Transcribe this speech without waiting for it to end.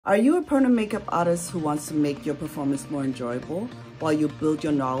Are you a permanent makeup artist who wants to make your performance more enjoyable while you build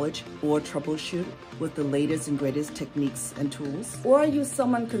your knowledge or troubleshoot with the latest and greatest techniques and tools? Or are you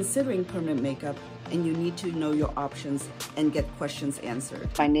someone considering permanent makeup and you need to know your options and get questions answered?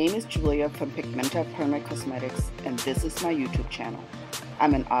 My name is Julia from Pigmenta Permanent Cosmetics, and this is my YouTube channel.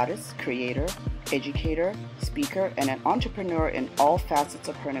 I'm an artist, creator, educator, speaker, and an entrepreneur in all facets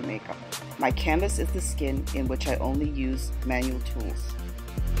of permanent makeup. My canvas is the skin, in which I only use manual tools.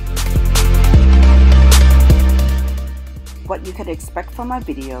 What you can expect from my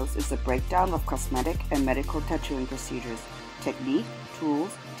videos is a breakdown of cosmetic and medical tattooing procedures, technique,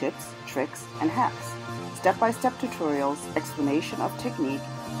 tools, tips, tricks, and hacks, step-by-step tutorials, explanation of technique,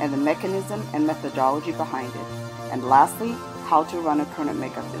 and the mechanism and methodology behind it, and lastly, how to run a permanent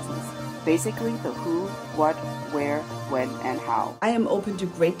makeup business. Basically, the who, what, where, when, and how. I am open to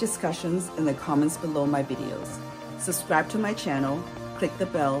great discussions in the comments below my videos. Subscribe to my channel, click the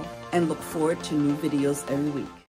bell, and look forward to new videos every week.